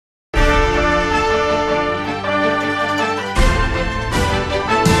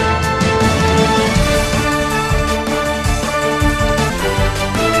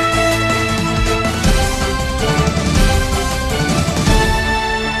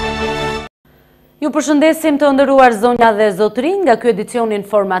Ju përshëndesim të nderuar zonja dhe zotërinj nga ky edicion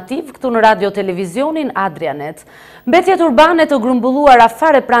informativ këtu në Radio Televizionin Adrianet. Mbetjet urbane të grumbulluara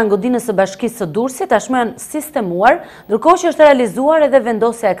fare pranë godinës së Bashkisë së Durrësit tashmë janë sistemuar, ndërkohë që është realizuar edhe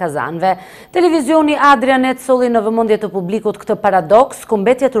vendosja e kazanëve. Televizioni Adrianet solli në vëmendje të publikut këtë paradoks, ku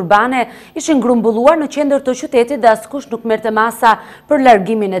mbetjet urbane ishin grumbulluar në qendër të qytetit dhe askush nuk merrte masa për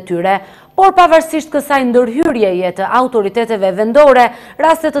largimin e tyre. Por pavarësisht kësaj ndërhyrjeje të autoriteteve vendore,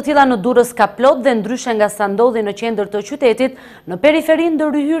 raste të tilla në Durrës ka plot dhe ndryshe nga sa ndodhi në qendër të qytetit, në periferi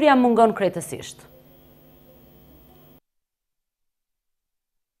ndërhyrja mungon krejtësisht.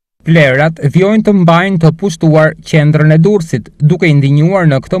 Plerat vjojnë të mbajnë të pushtuar qendrën e Durrësit, duke i ndinjuar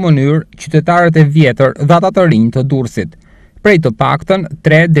në këtë mënyrë qytetarët e vjetër dhe ata të rinj të Durrësit. Prej të paktën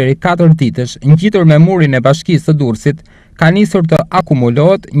 3 deri 4 ditësh, ngjitur me murin e Bashkisë së Durrësit, ka nisur të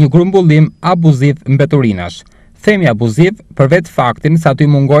akumulohet një grumbullim abuziv mbeturinash. Themi abuziv për vetë faktin se aty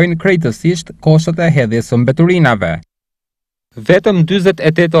mungojnë krejtësisht kostot e hedhjes së mbeturinave. Vetëm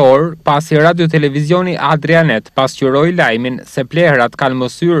 48 orë pasi Radio Televizioni Adrianet pasqyroi lajmin se plerat kanë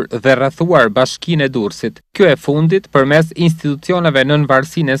mësyrë dhe rrethuar Bashkinë e Durrësit, kjo e fundit përmes institucioneve nën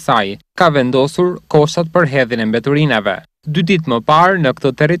varësinë e saj, ka vendosur kostot për hedhjen e mbeturinave. 2 ditë më parë në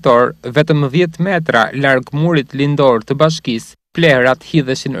këtë territor, vetëm 10 metra larg murit lindor të Bashkisë, plerat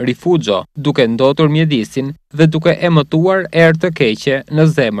hidheshin rifugjo, duke ndotur mjedisin dhe duke emëtuar erë të keqe në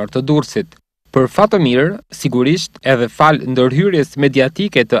zemër të Durrësit. Për fat të mirë, sigurisht edhe fal ndërhyrjes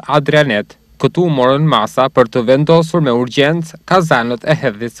mediatike të Adrianet, këtu morën masa për të vendosur me urgjencë kazanët e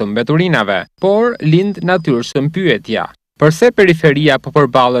hedhjes së mbeturinave. Por lind natyrshëm pyetja: përse periferia po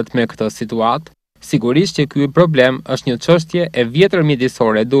përballet me këtë situatë? Sigurisht që ky problem është një çështje e vjetër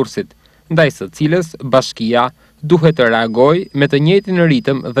mjedisore e Durrësit, ndaj së cilës bashkia duhet të reagojë me të njëjtin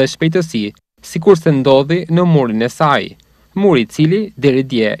ritëm dhe shpejtësi, sikurse ndodhi në murin e saj, muri i cili deri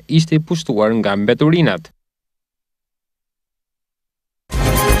dje ishte i pushtuar nga mbeturinat.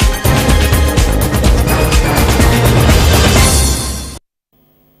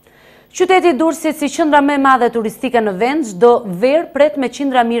 Qyteti i Durrësit si qendra më e madhe turistike në vend, çdo verë pret me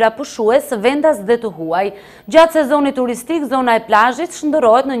qindra mira pushues, vendas dhe të huaj. Gjatë sezonit turistik, zona e plazhit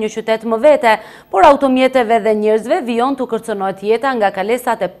shndërrohet në një qytet më vete, por automjeteve dhe njerëzve vijon të kërcënohet jeta nga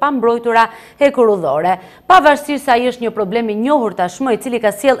kalesat e pambrojtura hekurudhore. Pavarësisht se ai është një problem i njohur tashmë, i cili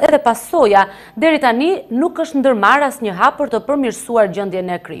ka sjell edhe pasoja, deri tani nuk është ndërmarr asnjë hap për të përmirësuar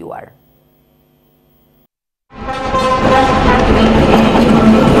gjendjen e krijuar.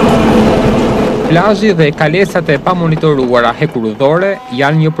 Plazhi dhe kalesat e pamonitoruara hekurudhore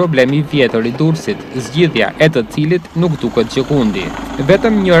janë një problem i vjetër i Durrësit, zgjidhja e të cilit nuk duket që kundi.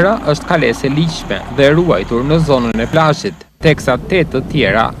 Vetëm njëra është kalesë e ligjshme dhe e ruajtur në zonën e plazhit, teksa 8 të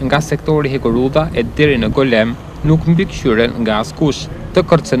tjera nga sektori hekurudha e deri në Golem nuk mbikëqyren nga askush. Të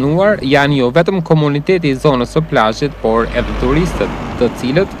kërcenuar janë jo vetëm komuniteti i zonës së plazhit, por edhe turistët, të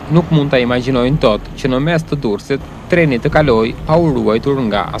cilët nuk mund ta imagjinojnë dot që në mes të Durrësit treni të kalojë pa u ruajtur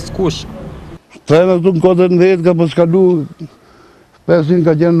nga askush. Trena këtu në kodën 10 ka përskalu 500,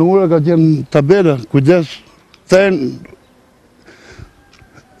 ka qenë në ura, ka qenë tabela, kujdes, tren,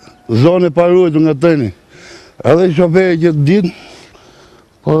 zone paruajtur nga treni. Edhe i shoferi gjithë ditë,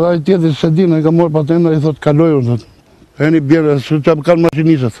 por ai tjetër se dinë, ai ka marrë patenta, i thot kalojur, thot. Treni bjerë, së që kanë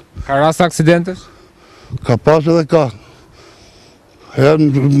mashinisët. Ka rast aksidentes? Ka pas edhe ka.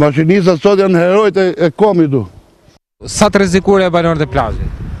 Mashinisët sot janë herojt e komit tu. Sa të rrezikuar e banorët e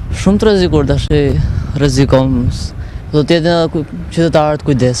plazhit? Shumë të rrezikur, tash rrezikon. Do të jetë qytetarët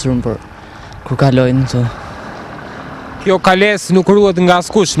kujdesur për kur kalojnë këtu. Kjo kalesë nuk ruhet nga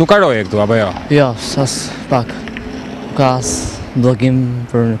askush, nuk karoje këtu apo jo? Jo, as pak. Ka as bllokim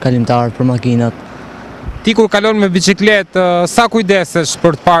për kalimtarët, për makinat. Ti kur kalon me biçikletë, sa kujdesesh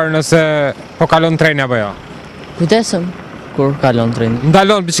për të parë nëse po kalon treni apo jo? Kujdesem kur kalon treni.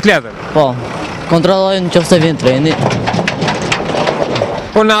 Ndalon biçikletën? Po, kontrollojnë nëse vjen treni.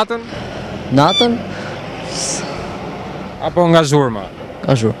 Po natën? Natën? Apo nga zhurma?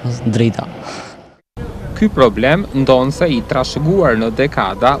 Ka zhurma, drita. Ky problem ndonse i trashëguar në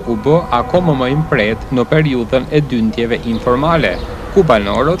dekada u bë akoma më impret në periudhën e dyntjeve informale, ku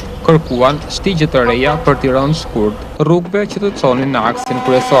banorët kërkuan shtigje të reja për t'i rënë shkurt rrugëve që të çonin në aksin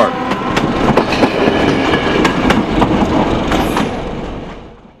kryesor.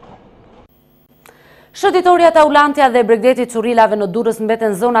 Shënditoria Taulantja dhe Bregdeti Currilave në Durrës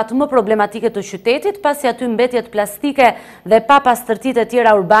mbeten zonat më problematike të qytetit, pasi aty mbetjet plastike dhe papastërtitë e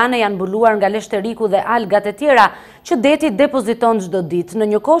tjera urbane janë mbuluar nga leshteriku dhe algat e tjera që deti depoziton çdo ditë. Në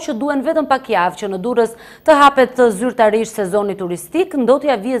një kohë që duhen vetëm pak javë që në Durrës të hapet zyrtarisht sezoni turistik,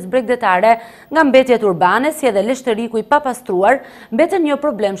 ndotja vijës bregdetare nga mbetjet urbane si edhe leshteriku i papastruar mbeten një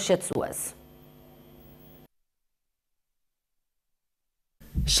problem shqetësues.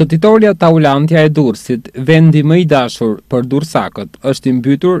 Shëtitoria Taulantja e Durrësit, vendi më i dashur për dursakët, është i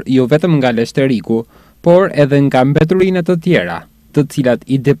mbytur jo vetëm nga leshteriku, por edhe nga mbeturinë të tjera, të cilat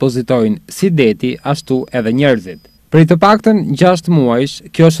i depozitojnë si deti ashtu edhe njerëzit. Prej të paktën 6 muajsh,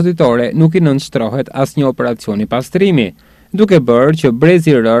 kjo shëtitore nuk i nënshtrohet asnjë operacioni pastrimi, duke bërë që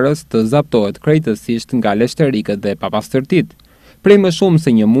brezi i rërës të zaptohet krejtësisht nga leshterikët dhe papastërtit. Prej më shumë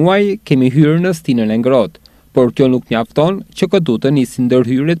se një muaj, kemi hyrë në stinën e ngrohtë, por kjo nuk mjafton që këtu të nisin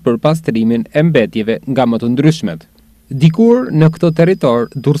ndërhyrjet për pastrimin e mbetjeve nga më të ndryshmet. Dikur në këtë territor,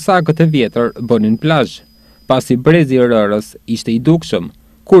 dursakët e vjetër bënin plazh, pasi brezi i rërës ishte i dukshëm,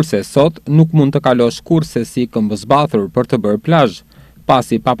 kurse sot nuk mund të kalosh kurse si këmbëzbathur për të bërë plazh,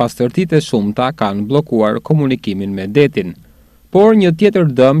 pasi papastërtitë e shumta kanë bllokuar komunikimin me detin. Por një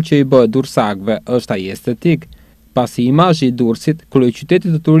tjetër dëm që i bëhet dursakëve është ai estetik, pasi imazhi i Durrësit,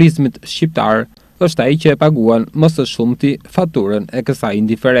 kryeqytetit të turizmit shqiptar, është ai që e paguan më së shumti faturën e kësaj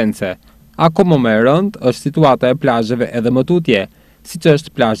indiference. Akoma më e rëndë është situata e plazheve edhe më tutje, siç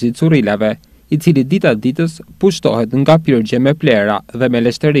është plazhi i Currilave, i cili dita ditës pushtohet nga pirgje me plera dhe me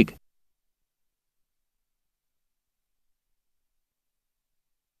leshterik.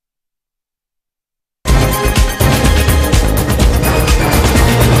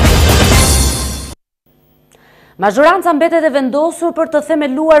 Mazhoranca mbetet e vendosur për të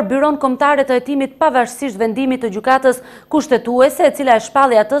themeluar byron kombëtare të hetimit pavarësisht vendimit të gjykatës kushtetuese, e cila e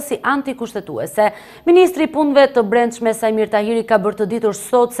shpalli atë si antikushtetuese. Ministri i Punëve të Brendshme Sajmir Tahiri ka bërë të ditur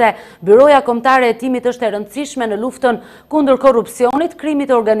sot se byroja kombëtare e hetimit është e rëndësishme në luftën kundër korrupsionit,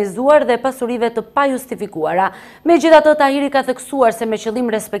 krimit të organizuar dhe pasurive të pajustifikuara. Megjithatë, Tahiri ka theksuar se me qëllim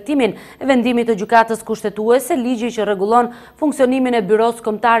respektimin e vendimit të gjykatës kushtetuese, ligji që rregullon funksionimin e byros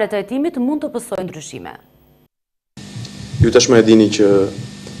kombëtare të hetimit mund të pësojë ndryshime. Ju tashmë e dini që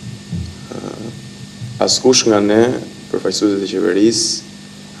askush nga ne, përfaqësuesit e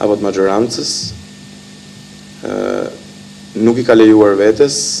qeverisë apo të maxhorancës, nuk i ka lejuar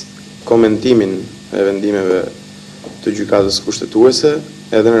vetes komentimin e vendimeve të gjykatës kushtetuese,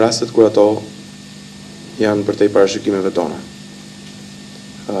 edhe në rastet kur ato janë përtej parashikimeve tona.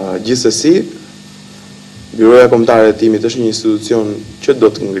 Gjithsesi, Byroja Kombëtare e Hetimit është një institucion që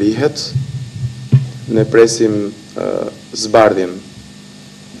do të ngrihet. Ne presim zbardhjen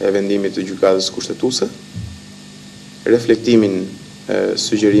e vendimit të gjykatës kushtetuese, reflektimin e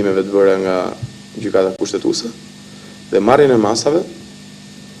sugjerimeve të bëra nga gjykata kushtetuese dhe marrjen e masave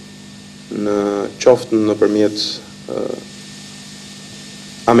në qoftë nëpërmjet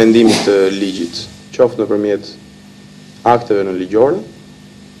amendimit të ligjit, qoftë nëpërmjet akteve në ligjore,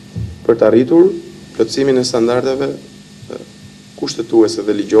 për të arritur plotësimin e standardeve kushtetuese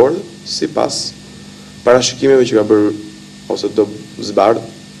dhe ligjore sipas parashikimeve që ka bërë ose do zbardh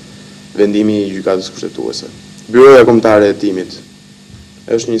vendimi i gjykatës kushtetuese. Byroja Kombëtare e Hetimit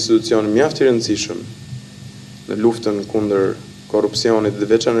është një institucion mjaft i rëndësishëm në luftën kundër korrupsionit dhe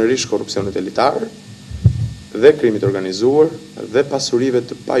veçanërisht korrupsionit elitar dhe krimit organizuar dhe pasurive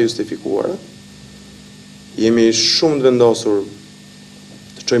të pajustifikuara. Jemi shumë të vendosur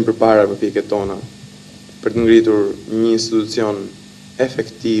të çojmë përpara përpjekjet tona për të ngritur një institucion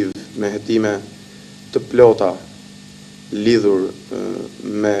efektiv me hetime të plota lidhur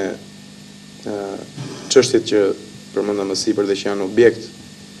me çështjet që përmenda më sipër dhe që janë objekt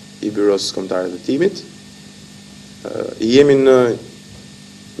i Byros Kombëtare të Hetimit. Jemi në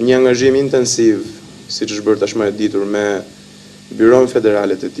një angazhim intensiv, siç është bërë tashmë e ditur, me Byron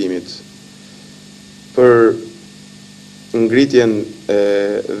Federale të Hetimit për ngritjen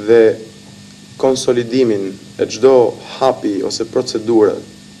dhe konsolidimin e çdo hapi ose procedure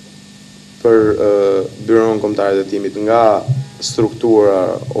për Byron Kombëtare të Hetimit, nga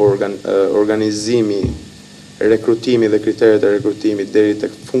struktura, organizimi, rekrutimi dhe kriteret e rekrutimit deri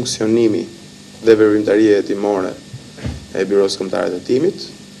tek funksionimi dhe veprimtaria hetimore e Byros Kombëtare të Hetimit.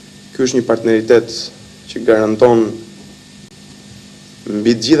 Ky është një partneritet që garanton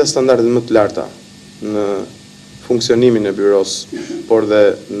mbi të gjitha standardet më të larta në funksionimin e byros, por dhe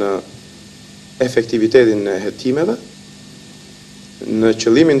në efektivitetin e hetimeve, në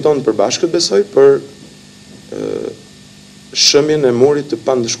qëllimin tonë përbashkët besoj për shëmjen e murit të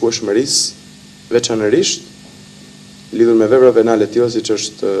pandëshkueshmërisë, veçanërisht lidhur me vepra penale të tilla siç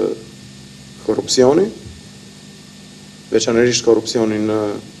është korrupsioni, veçanërisht korrupsioni në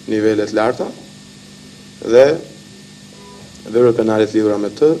nivele të larta dhe vepra penale të lidhura me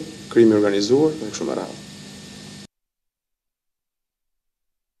të, krimi organizuar dhe kështu me radhë.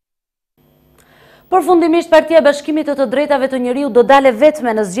 Përfundimisht, Partia e Bashkimit të Drejtave të Njeriut do dale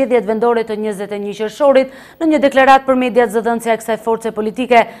vetme në zgjedhjet vendore të 21 qershorit. Në një deklaratë për mediat, zëdhënësia e kësaj force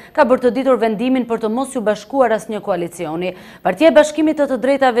politike ka bërë të ditur vendimin për të mos ju bashkuar asnjë koalicioni. Partia e Bashkimit të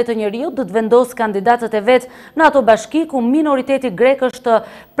Drejtave të Njeriut do të vendosë kandidatët e vet në ato bashki ku minoriteti grek është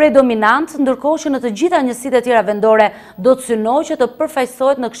predominant, ndërkohë që në të gjitha njësitë e tjera vendore do të synojë që të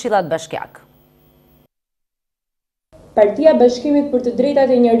përfaqësohet në këshillat bashkiak. Partia e Bashkimit për të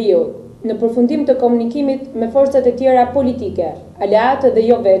Drejtat e Njeriut, në përfundim të komunikimit me forcat e tjera politike, aleate dhe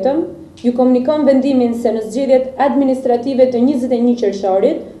jo vetëm, ju komunikon vendimin se në zgjedhjet administrative të 21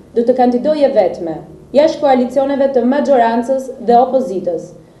 qershorit do të kandidojë vetme, jashtë koalicioneve të majorancës dhe opozitës.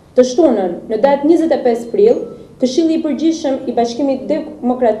 Të shtunën, në datë 25 prill, Këshilli i Përgjithshëm i Bashkimit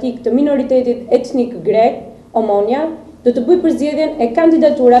Demokratik të Minoritetit Etnik Grek, Omonia, do të bëjë përzgjedhjen e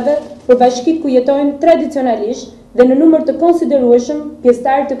kandidaturave për bashkitë ku jetojnë tradicionalisht dhe në numër të konsiderueshëm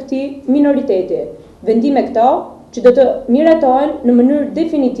pjesëtar të këtij minoriteti. Vendime këto që do të miratohen në mënyrë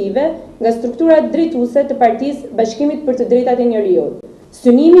definitive nga strukturat drejtuese të Partisë Bashkimit për të Drejtat e Njeriut.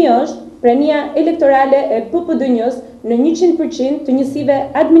 Synimi është prania elektorale e PPD-njës në 100% të njësive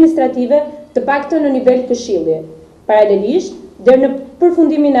administrative të paktën në nivel këshilli. Paralelisht, deri në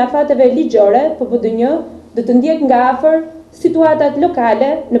përfundimin e afateve ligjore, PPD-një do të ndjek nga afër situatat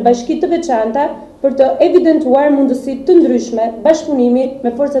lokale në bashki të veçanta për të evidentuar mundësi të ndryshme bashkëpunimi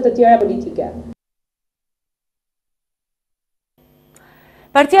me forcat e tjera politike.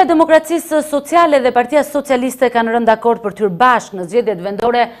 Partia e Demokracisë Sociale dhe Partia Socialiste kanë rënë dakord për të hyrë bashkë në zgjedhjet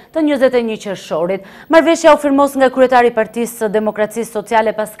vendore të 21 qershorit. Marrëveshja u firmos nga kryetari i Partisë Demokracisë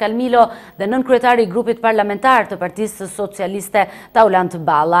Sociale Pascal Milo dhe nën kryetari i grupit parlamentar të Partisë Socialiste Taulant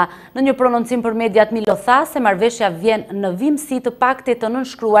Balla. Në një prononcim për mediat, Milo tha se marrëveshja vjen në vimësi të paktit të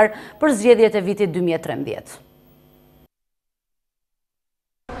nënshkruar për zgjedhjet e vitit 2013.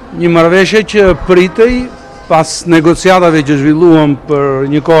 Një marrëveshje që pritej pas negociatave që zhvilluan për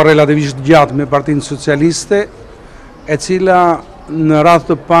një kohë relativisht gjatë me Partinë Socialiste, e cila në radhë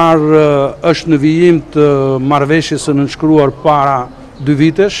të parë është në vijim të marrëveshjes së nënshkruar para 2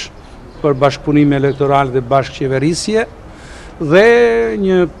 vitesh për bashkëpunim elektoral dhe bashkëqeverisje, dhe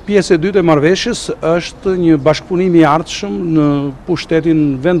një pjesë e dytë e marrëveshjes është një bashkëpunim i ardhshëm në pushtetin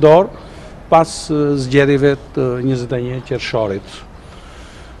vendor pas zgjedhjeve të 21 qershorit.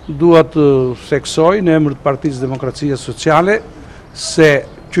 Dua të theksoj në emër të Partisë Demokracie Sociale se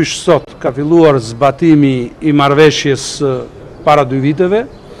qysh sot ka filluar zbatimi i marrëveshjes para 2 viteve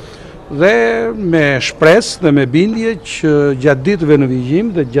dhe me shpresë dhe me bindje që gjatë ditëve në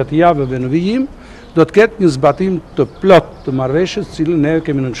vijim dhe gjatë javëve në vijim do të ketë një zbatim të plot të marrëveshjes, cilën ne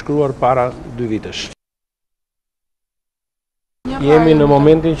kemi nënshkruar para 2 vitesh. Jemi në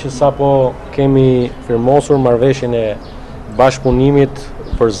momentin që sapo kemi firmosur marrëveshjen e bashkëpunimit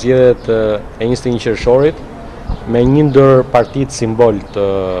për zgjedhjet e 21 qershorit me një ndër partitë simbol të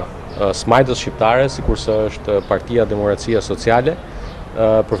smajtës shqiptare, sikurse është Partia Demokracia Sociale.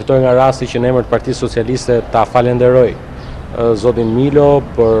 Përfitoj nga rasti që në emër të Partisë Socialiste ta falenderoj zotin Milo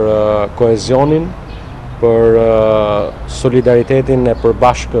për kohezionin, për solidaritetin e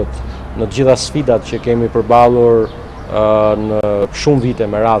përbashkët në të gjitha sfidat që kemi përballur në shumë vite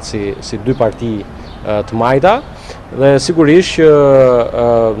me radhë si 2 parti të majta. Dhe sigurisht që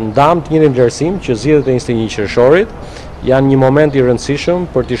ndam të njëjtin vlerësim që zgjedhjet e 21 qershorit janë një moment i rëndësishëm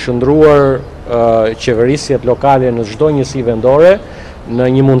për të shndruar qeverisjet lokale në çdo njësi vendore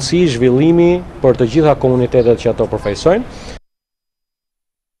në një mundësi zhvillimi për të gjitha komunitetet që ato përfaqësojnë.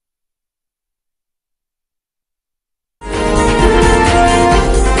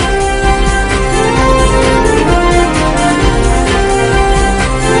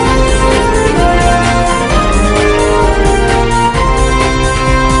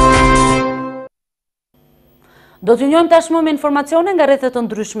 Do t'ju njohim tashmë me informacione nga rrethet të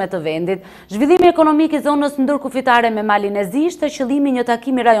ndryshme të vendit. Zhvillimi ekonomik i zonës ndërkufitare me Malin e Zi ishte qëllimi një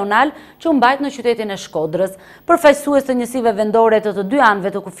takimi rajonal që u mbajt në qytetin e Shkodrës. Përfaqësues të njësive vendore të 2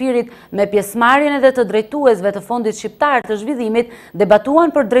 anëve të kufirit me pjesëmarrjen edhe të drejtuesve të Fondit Shqiptar të Zhvillimit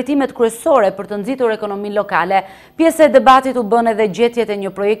debatuan për drejtimet kryesore për të nxitur ekonominë lokale. Pjesë e debatit u bën edhe gjetjet e një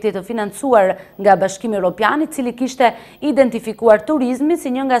projekti të financuar nga Bashkimi Evropian, i cili kishte identifikuar turizmin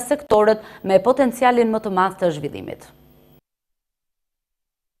si një nga sektorët me potencialin më të madh të zhvillimit.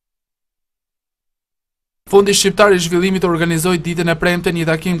 Fondi Shqiptar i Zhvillimit organizoi ditën e premte një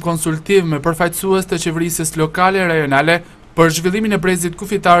takim konsultiv me përfaqësues të qeverisjes lokale, rajonale, për zhvillimin e brezit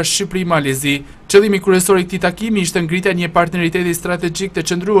kufitar Shqipëri-Malezi. Qëllimi kryesor i këtij takimi ishte ngritja e një partneriteti strategjik të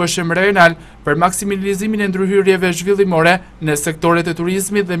qëndrueshëm regional për maksimalizimin e ndërhyrjeve zhvillimore në sektoret e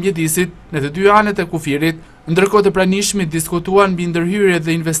turizmit dhe mjedisit në të dy anët e kufirit. Ndërkohë të pranishmit diskutuan mbi ndërhyrjet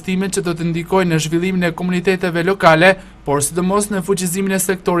dhe investimet që do të ndikojnë në zhvillimin e komuniteteve lokale, por sidomos në fuqizimin e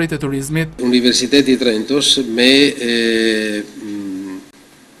sektorit të turizmit. Universiteti i Trentos me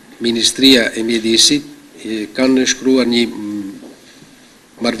Ministria e Mjedisit kanë shkruar një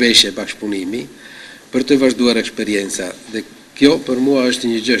marrëveshje bashkëpunimi për të vazhduar eksperienca. Dhe kjo për mua është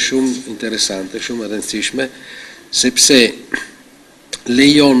një gjë shumë interesante, shumë e rëndësishme, sepse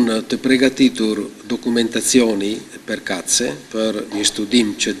lejon të përgatitur dokumentacioni përkatëse për një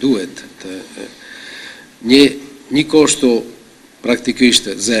studim që duhet të një kosto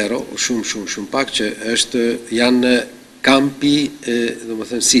praktikisht zero, shumë pak, që janë kampi,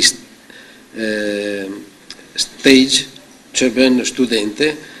 domethënë si stage që bën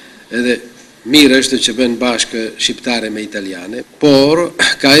studente, edhe mirë është që bën bashkë shqiptare me italiane, por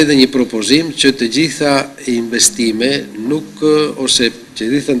ka edhe një propozim që të gjitha investime ose që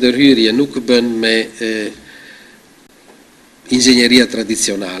gjitha ndërhyrje nuk bën me inxhinieria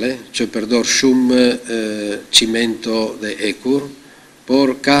tradizionale, që përdor shumë cimento dhe ekur,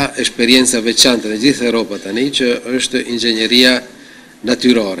 por ka esperienza veçante në gjithë Europa tani që është inxhinieria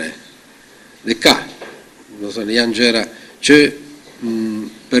natyrore. Dhe ka, do thonë, janë gjëra që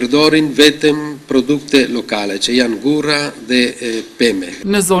përdorin vetëm produkte lokale, që janë gurra dhe peme.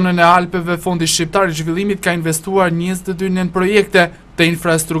 Në zonën e Alpeve, Fondi Shqiptar i Zhvillimit ka investuar 22 në projekte të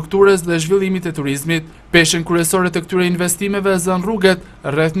infrastrukturës dhe zhvillimit të turizmit. Peshën kryesore të këtyre investimeve zën rrugët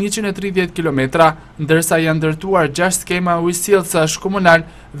rreth 130 km, ndërsa janë ndërtuar 6 skema ujësillësash komunal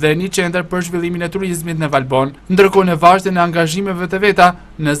dhe një qendër për zhvillimin e turizmit në Valbon. Ndërkohë në vazhdin e angazhimeve të veta,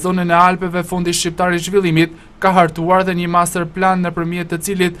 në zonën e Alpeve, Fondi Shqiptar i Zhvillimit ka hartuar dhe një master plan nëpërmjet të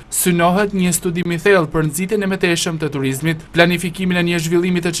cilit synohet një studim i thellë për nxitjen e mëtejshëm të turizmit, planifikimin e një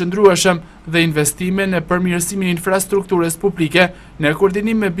zhvillimi të qëndrueshëm dhe investime në përmirësimin e infrastrukturës publike në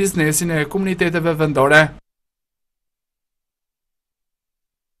koordinim me biznesin e komuniteteve vendore.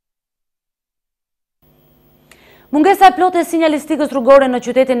 Mungesa e plotë e sinjalistikës rrugore në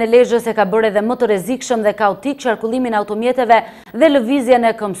qytetin e Lezhës e ka bërë edhe më të rrezikshëm dhe kaotik qarkullimin e automjeteve dhe lëvizjen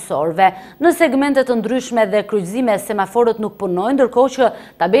e këmbësorëve. Në segmente të ndryshme dhe kryqëzime semaforët nuk punojnë, ndërkohë që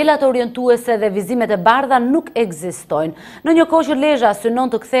tabelat orientuese dhe vizimet e bardha nuk ekzistojnë. Në një kohë që Lezhë synon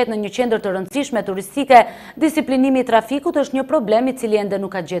të kthehet në një qendër të rëndësishme turistike, disiplinimi i trafikut është një problem i cili ende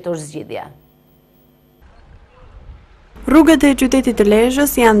nuk ka gjetur zgjidhje. Rrugët e qytetit të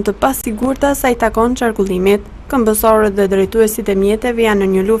Lezhës janë të pasigurta sa i takon qarkullimit. Këmbësorët dhe drejtuesit e mjeteve janë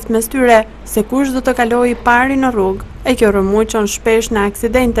në një luftë mes tyre se kush do të kalojë pari në rrugë. E kjo rrëmuqon shpesh në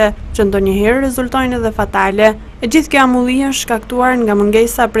aksidente, që ndonjëherë rezultojnë edhe fatale. E gjithë kjo amulli është shkaktuar nga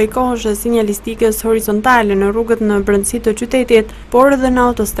mungesa prej kohësh e sinjalistikës horizontale në rrugët në brendësi të qytetit, por edhe në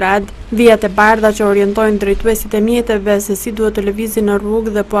autostrad. Vijat e bardha që orientojnë drejtuesit e mjeteve se si duhet të lëvizin në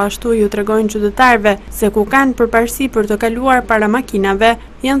rrugë dhe po ashtu ju tregojnë qytetarëve se ku kanë përparësi për të kaluar para makinave,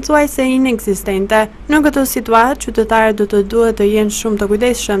 janë thuajse inekzistente. Në këtë situatë, qytetarët do të duhet të jenë shumë të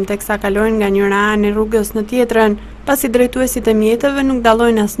kujdesshëm teksa kalojnë nga njëra anë e rrugës në tjetrën, pasi drejtuesit e mjeteve nuk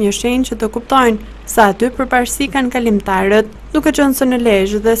dallojnë asnjë shenjë që të kuptojnë sa aty përparësi kanë kalimtarët, duke qenë se në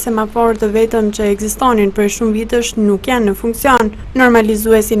Lezhë dhe semaforët të vetëm që ekzistonin për shumë vitësh nuk janë në funksion.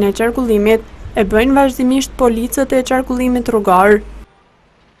 Normalizuesin e qarkullimit e bëjnë vazhdimisht policët e qarkullimit rrugor.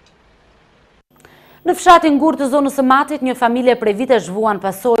 Në fshatin Gur të zonës së Matit, një familje prej vitesh vuan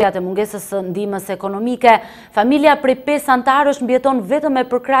pasojat e mungesës së ndihmës ekonomike. Familja prej 5 antarësh mbjeton vetëm me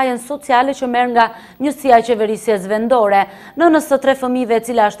përkrajen sociale që merr nga njësia e qeverisjes vendore. Nënës së 3 fëmijëve, e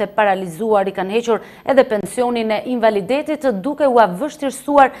cila është e paralizuar, i kanë hequr edhe pensionin e invalidetit, duke u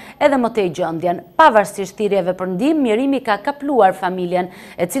vështirësuar edhe më tej gjendjen. Pavarësisht thirrjeve për ndihmë, mirimi ka kapluar familjen,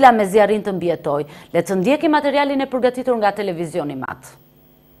 e cila mezi arrin të mbjetojë. Le të ndjekim materialin e përgatitur nga televizioni Mat.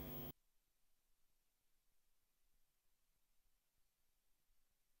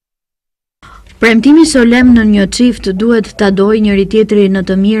 Premtimi solem në një çift duhet ta dojë njëri tjetrin në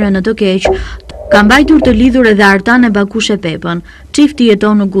të mirë e në të keq, ka mbajtur të lidhur edhe Artan e Bakushe Pepën. Çifti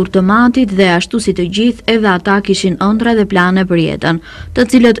jeton në Gur të Matit dhe ashtu si të gjithë edhe ata kishin ëndra dhe plane për jetën, të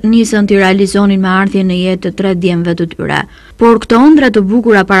cilët nisën të realizonin me ardhjen në jetë të 3 djemve të tyre. Por këto ëndra të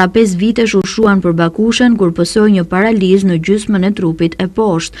bukura para 5 vitesh u shuan për Bakushen kur pësoi një paralizë në gjysmën e trupit e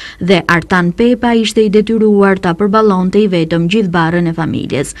poshtë dhe Artan Pepa ishte i detyruar ta përballonte i vetëm gjithë barrën e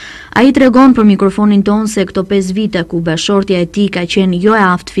familjes. Ai tregon për mikrofonin ton se këto 5 vite ku bashortja e tij ka qenë jo e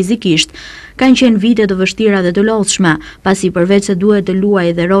aftë fizikisht, Kanë qenë vite të vështira dhe të lodhshme, pasi përveç se duhet të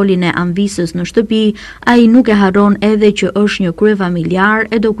luajë dhe rolin e anëvisës në shtëpi, ai nuk e harron edhe që është një kryefamiljar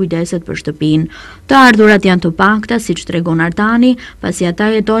e do kujdeset për shtëpinë. Të ardhurat janë të pakta, siç tregon Artani, pasi ata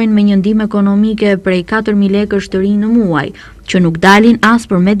jetojnë me një ndihmë ekonomike prej 4.000 lekësh të rinj në muaj, që nuk dalin as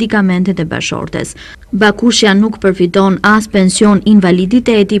për medikamentet e bashortes. Bakushja nuk përfiton as pension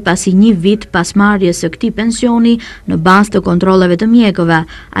invaliditeti pasi një vit pas marrjes së këtij pensioni në bazë të kontrolleve të mjekëve,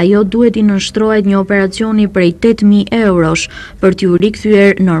 ajo duhet i nënshtrohet një operacioni prej 8.000 eurosh për t'ju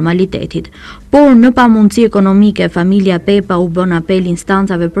rikthyer normalitetit. Por në pamundësi ekonomike, familja Pepa u bën apel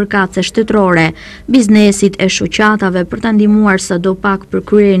instancave përkatëse shtetërore, biznesit e shoqatave për ta ndihmuar sadopak për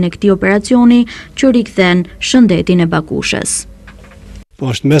kryerjen e këtij operacioni që rikthen shëndetin e bakushes. Po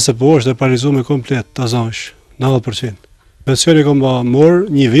është mesë po është e parizuar komplet, ta zansh, 90%. Pensioni kam marr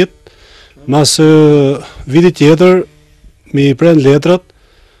një vit, mas viti tjetër mi prend letrat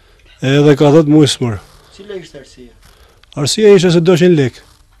edhe ka 10 muaj smër. Cila ishte arsyeja? Arsyeja ishte se doshin lekë.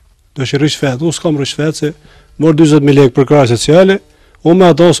 Do që rishfet, unë s'kam rishfet se mor 20.000 lekë për krajë sociale, unë me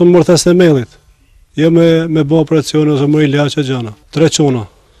ato s'u mor thes të melit. Jo me bo operacione ose mor i laqe gjana. 3 qona.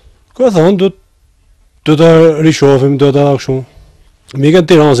 Ka thonë, do të rishofim, do të akshu. Mi këtë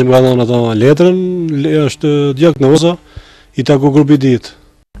Tiranë si më ka thonë ato letrën, është diagnoza, i taku grupi ditë.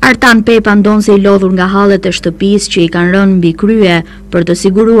 Artan Pepa ndonë se i lodhur nga hallet e shtëpisë që i kanë rënë mbi krye, për të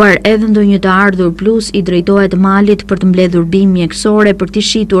siguruar edhe ndonjë të ardhur plus i drejtohet malit për të mbledhur bimë mjekësore për t'i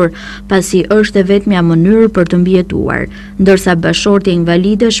shitur, pasi është e vetmja mënyrë për të mbijetuar. Ndërsa bashortja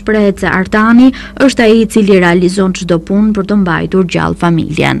invalide shprehet se Artani është ai i cili realizon çdo punë për të mbajtur gjallë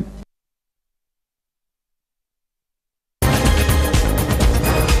familjen.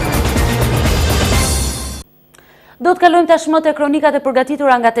 Do të kalojmë tashmë te kronikat e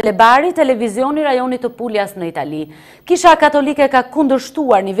përgatitura nga Telebari, televizioni rajonit të Puljas në Itali. Kisha Katolike ka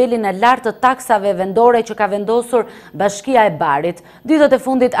kundërshtuar nivelin e lartë të taksave vendore që ka vendosur Bashkia e Barit. Ditët e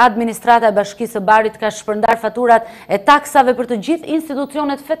fundit, administrata e Bashkisë së Barit ka shpërndar faturat e taksave për të gjithë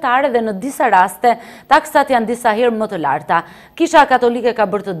institucionet fetare dhe në disa raste, taksat janë disa herë më të larta. Kisha Katolike ka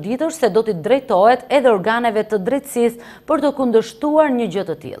bërë të ditur se do t'i drejtohet edhe organeve të drejtësisë për të kundërshtuar një gjë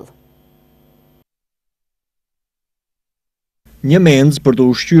të tillë. Një mendz për të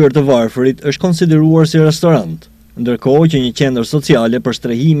ushqyer të varfërit është konsideruar si restorant, ndërkohë që një qendër sociale për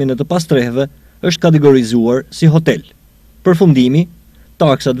strehimin e të pastrehve është kategorizuar si hotel. Përfundimi,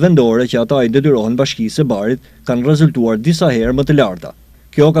 taksat vendore që ata i detyrohen Bashkisë së Barit kanë rezultuar disa herë më të larta.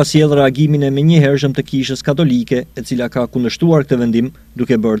 Kjo ka sjellë reagimin e menjëhershëm të Kishës Katolike, e cila ka kundërshtuar këtë vendim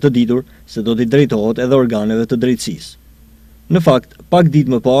duke bërë të ditur se do t'i drejtohet edhe organeve të drejtësisë. Në fakt, pak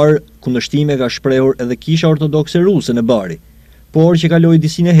ditë më parë, kundërshtime ka shprehur edhe Kisha Ortodokse Ruse në Bari, por që kaloi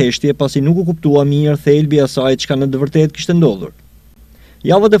disinë e heshtje pasi nuk u kuptua mirë thelbi i asaj çka në të vërtetë kishte ndodhur.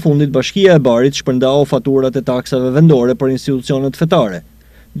 Javët e fundit Bashkia e Barit shpërndau faturat e taksave vendore për institucionet fetare,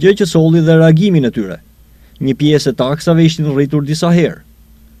 gjë që solli dhe reagimin e tyre. Një pjesë e taksave ishin rritur disa herë.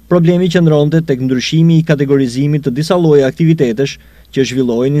 Problemi qëndronte tek ndryshimi i kategorizimit të disa lloje aktivitetesh që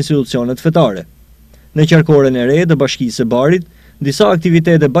zhvillojnë institucionet fetare. Në qarkoren e re të Bashkisë së Barit, disa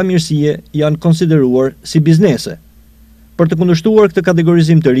aktivitete bamirësie janë konsideruar si biznese. Për të kundërshtuar këtë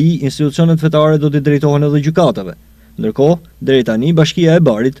kategorizim të ri, institucionet fetare do t'i drejtohen edhe gjykatave. Ndërkohë, deri tani Bashkia e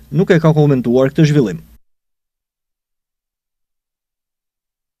Barit nuk e ka komentuar këtë zhvillim.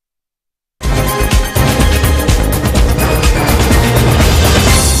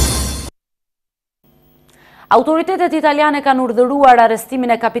 Autoritetet italiane kanë urdhëruar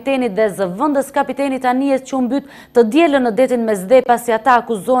arrestimin e kapitenit dhe zëvendës kapitenit anijes që u mbyt të dielën në detin Mesdhe pasi ata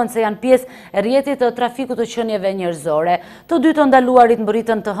akuzohen se janë pjesë e rrjetit të trafikut të qenieve njerëzore. Të dy të ndaluarit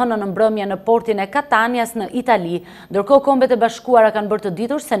mbërritën të hënën në mbrëmje në portin e Catanias në Itali, ndërkohë Kombet e Bashkuara kanë bërë të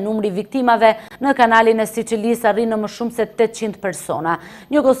ditur se numri viktimave në kanalin e Sicilisë arrin në më shumë se 800 persona.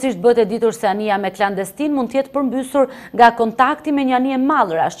 Njëkohësisht bëhet e ditur se anija me klandestin mund të jetë përmbysur nga kontakti me një anije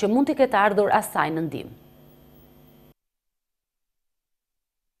mallrash që mund t'i ketë ardhur asaj në ndihmë.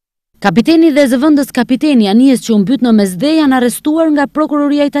 Kapiteni dhe zëvendës kapiteni anijes që u mbyt në Mesdhe janë arrestuar nga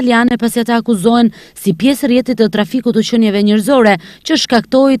prokuroria italiane pasi ata akuzohen si pjesë rrjetit të trafikut të qenieve njerëzore që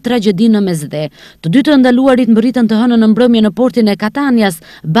shkaktoi tragjedinë në Mesdhe. Të dy të ndaluarit mbërritën të hënën në mbrëmje në portin e Catanias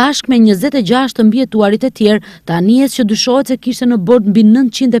bashkë me 26 të mbijetuarit e tjerë të anijes që dyshohet se kishte në bord mbi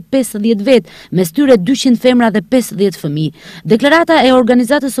 950 vet, mes tyre 200 femra dhe 50 fëmijë. Deklarata e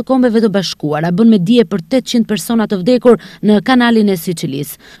Organizatës së Kombeve të Bashkuara bën me dije për 800 persona të vdekur në kanalin e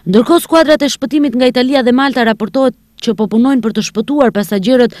Sicilisë. Skuadrat e shpëtimit nga Italia dhe Malta raportohet që po punojnë për të shpëtuar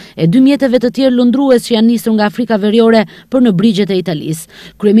pasagerët e 2 mjeteve të tjerë lundrues që janë nisur nga Afrika Veriore për në brigjet e Italisë.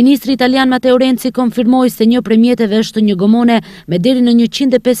 Kryeministri italian Matteo Renzi konfirmoi se një prej mjeteve është një gomone me deri në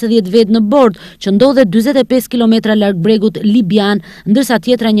 150 vet në bord, që ndodhet 45 km larg bregut libian, ndërsa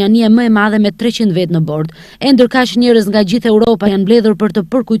tjetra një anije më e madhe me 300 vet në bord. Ndërkaq njerëz nga gjithë Europa janë mbledhur për të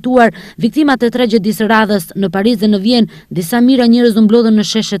përkujtuar viktimat e tragjedisë radhës në Paris dhe në Vjenë. Disa mijëra njerëz u mblodhën në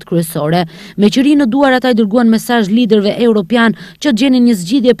sheshet kryesore. Me qëri në duar ata i dërguan mesazh liderëve europian që gjenin një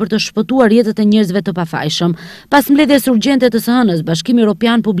zgjidhje për të shpëtuar jetët e njerëzve të pafajshëm. Pas mbledhjes urgjente të së hënës, Bashkimi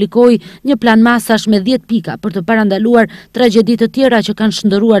Evropian publikoi një plan masash me 10 pika për të parandaluar tragjedi të tjera që kanë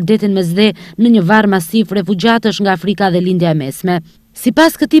shndëruar detin Mesdhe në një varr masiv refugjatësh nga Afrika dhe Lindja e Mesme.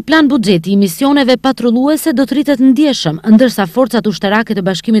 Sipas këtij plan buxheti, misioneve patrulluese do të rritet ndjeshëm, ndërsa forcat ushtarake të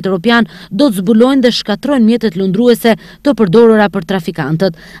Bashkimit Evropian do të zbulojnë dhe shkatrojnë mjetet lundruese të përdorura për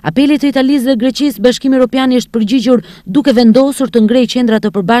trafikantët. Apelit të Italisë dhe Greqisë, Bashkimi Evropian është përgjigjur duke vendosur të ngrejë qendra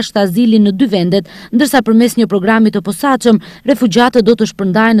të përbashkëta azili në 2 vendet, ndërsa përmes një programi të posaçëm, refugjatët do të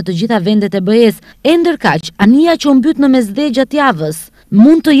shpërndahen në të gjitha vendet e BE-s. Ndërkaq, anija që u mbyt në Mesdhe gjatë javës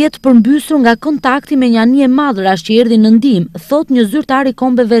mund të jetë përmbysur nga kontakti me një anije madhërash që erdhi në ndihmë, thot një zyrtar i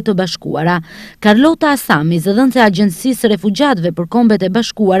Kombeve të Bashkuara. Carlota Asami, zëdhënëse e Agjencisë së Refugjatëve për Kombet e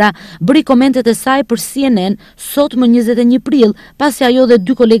Bashkuara, bëri komentet e saj për CNN sot më 21 prill, pasi ajo dhe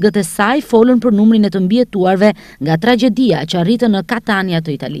 2 kolegët e saj folën për numrin e të mbijetuarve nga tragjedia që arritën në Catania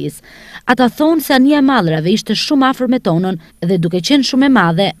të Italisë. Ata thonë se anija e madhrave ishte shumë afër me tonën dhe duke qenë shumë e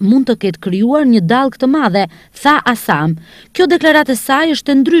madhe, mund të ketë krijuar një dallgë të madhe, tha Asam. Kjo deklaratë e saj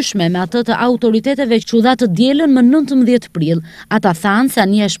është ndryshme me atë të autoriteteve që u dha të dielën më 19 prill. Ata thanë se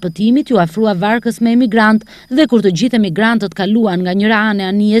anija e shpëtimit ju afrua varkës me emigrant dhe kur të gjithë emigrantët kaluan nga njëra anë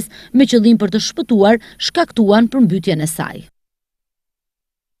e anijes me qëllim për të shpëtuar, shkaktuan përmbytjen e saj.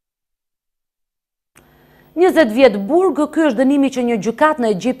 20 vjet burg, ky është dënimi që një gjykat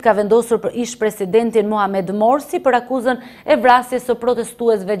në Egjipt ka vendosur për ish presidentin Mohamed Morsi për akuzën e vrasjes së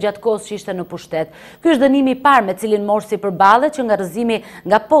protestuesve gjatë kohës që ishte në pushtet. Ky është dënimi i parë me cilin Morsi përballet që nga rrëzimi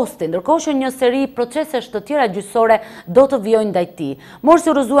nga posti, ndërkohë që një seri procesesh të tjera gjyqësore do të vijojnë ndaj tij.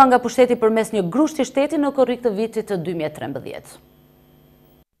 Morsi u rrëzua nga pushteti përmes një grushti shteti në korrik të vitit të 2013.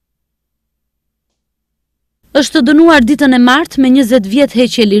 Është dënuar ditën e martë me 20 vjet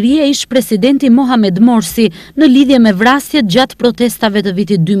heqje lirie ish presidenti Mohamed Morsi në lidhje me vrasjet gjatë protestave të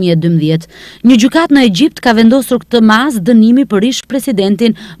vitit 2012. Një gjykat në Egjipt ka vendosur këtë mas dënimi për ish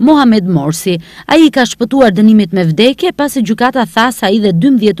presidentin Mohamed Morsi. Ai ka shpëtuar dënimit me vdekje pasi gjykata tha se ai dhe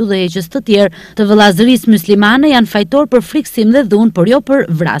 12 udhëheqës të tjerë të vëllazërisë muslimane janë fajtor për friksim dhe dhunë, por jo për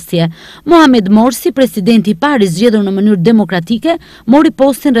vrasje. Mohamed Morsi, presidenti i parë i zgjedhur në mënyrë demokratike, mori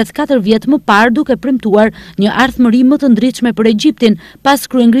postin rreth 4 vjet më parë duke premtuar një ardhmëri më të ndritshme për Egjiptin pas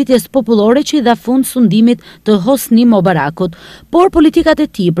kryengritjes popullore që i dha fund sundimit të Hosni Mubarakut. Por politikat e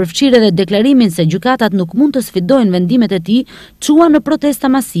tij, përfshirë edhe deklarimin se gjykatat nuk mund të sfidojnë vendimet e tij, çuan në protesta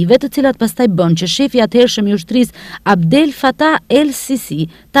masive, të cilat pastaj bën që shefi i atëhershëm i ushtrisë Abdel Fattah el-Sisi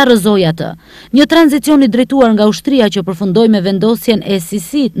ta rrëzojë atë. Një tranzicion i drejtuar nga ushtria që përfundoi me vendosjen e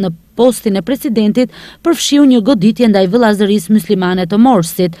Sisit në postin e presidentit përfshiu një goditje ndaj vëllazërisë muslimane të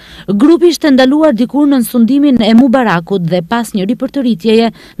Morsit. Grupi ishte ndaluar dikur në sundimin e Mubarakut dhe pas një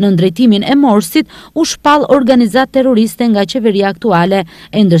ripërtëritjeje në drejtimin e Morsit u shpall organizat terroriste nga qeveria aktuale,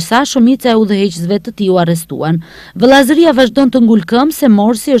 e ndërsa shumica e udhëheqësve të tij u arrestuan. Vëllazëria vazhdon të ngulkëm se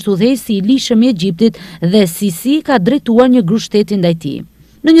Morsi është udhëheqësi i lishëm i Egjiptit dhe Sisi ka drejtuar një grushteti ndaj tij.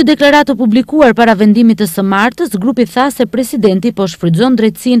 Në një deklaratë publikuar para vendimit të së martës, grupi tha se presidenti po shfrytëzon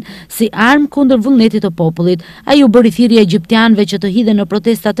drejtësinë si armë kundër vullnetit të popullit. Ai u bëri thirrje egjiptianëve që të hidhen në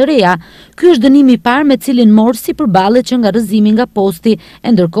protesta të reja. Ky është dënimi i parë me cilin Morsi përballet që nga rrëzimi nga posti,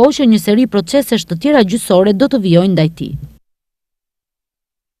 e ndërkohë që një seri procesesh të tjera gjyqësore do të vijojnë ndaj tij.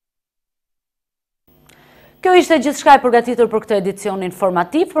 Kjo ishte gjithçka e përgatitur për këtë edicion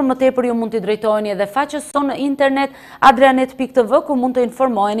informativ. Për më tepër ju mund t'i drejtoheni edhe faqes sonë në internet adrianet.tv, ku mund të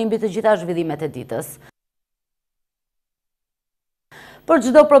informoheni mbi të gjitha zhvillimet e ditës. Për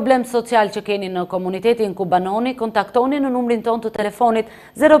çdo problem social që keni në komunitetin ku banoni, kontaktoni në numrin ton të telefonit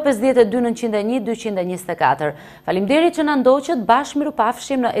 052 901 224. Faleminderit që na ndoqët, bashkë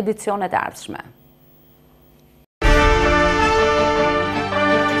mirupafshim në edicionet e ardhshme.